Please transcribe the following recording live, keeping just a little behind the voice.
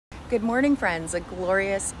Good morning, friends. A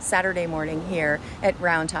glorious Saturday morning here at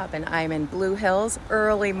Round Top, and I'm in Blue Hills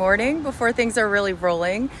early morning before things are really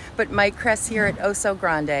rolling. But Mike Kress here at Oso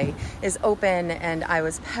Grande is open, and I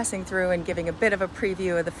was passing through and giving a bit of a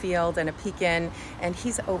preview of the field and a peek in, and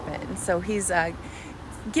he's open. So he's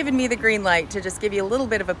given me the green light to just give you a little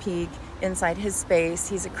bit of a peek inside his space.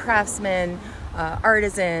 He's a craftsman,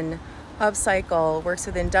 artisan, upcycle, works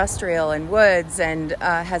with industrial and woods, and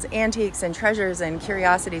has antiques and treasures and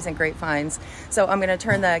curiosities and great finds. So I'm going to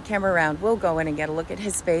turn the camera around. We'll go in and get a look at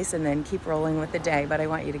his space and then keep rolling with the day, but I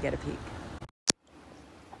want you to get a peek.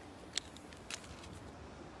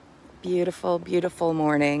 Beautiful, beautiful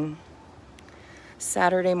morning.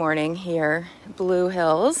 Saturday morning here, Blue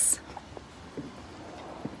Hills.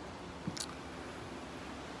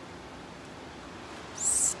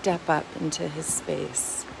 Step up into his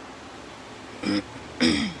space. Please.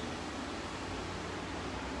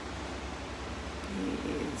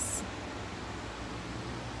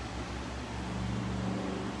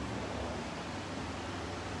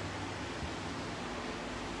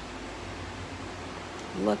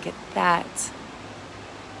 Look at that.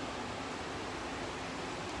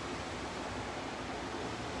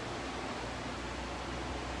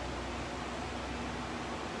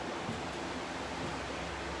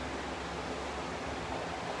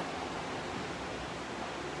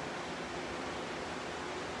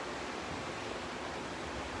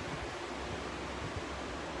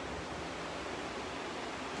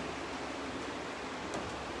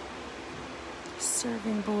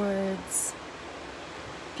 Serving boards.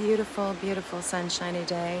 Beautiful, beautiful sunshiny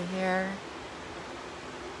day here.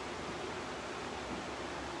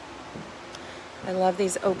 I love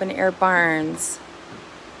these open air barns.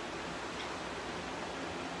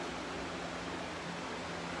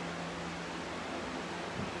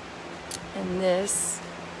 And this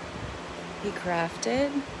he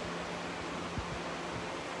crafted.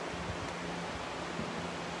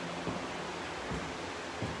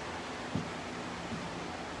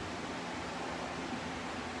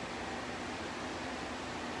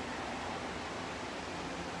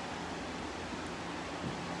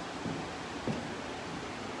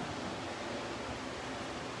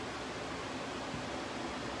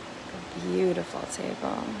 Beautiful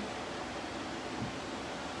table.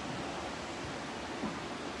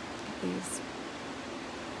 These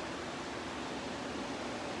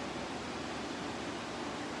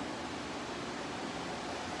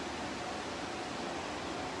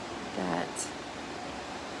that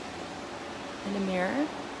and a mirror.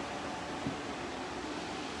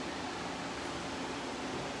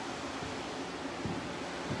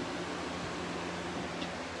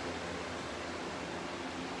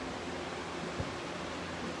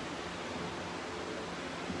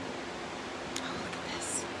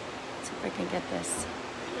 If I can get this.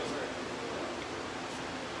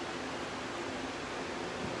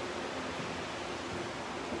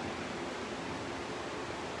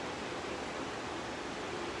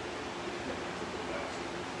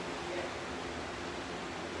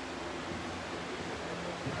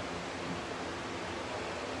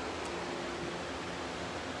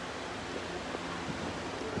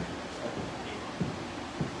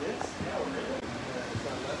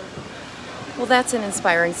 Well, that's an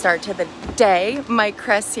inspiring start to the day. Mike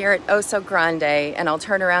Kress here at Oso Grande, and I'll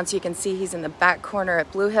turn around so you can see he's in the back corner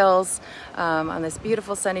at Blue Hills on this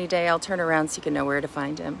beautiful sunny day. I'll turn around so you can know where to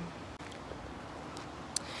find him.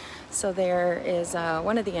 So there is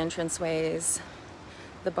one of the entranceways,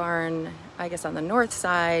 the barn, I guess on the north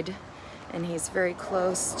side, and he's very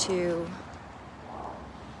close to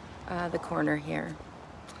the corner here.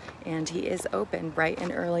 And he is open bright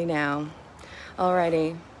and early now.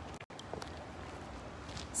 Alrighty.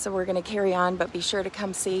 So we're going to carry on, but be sure to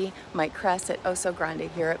come see Mike Kress at Oso Grande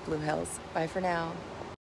here at Blue Hills. Bye for now.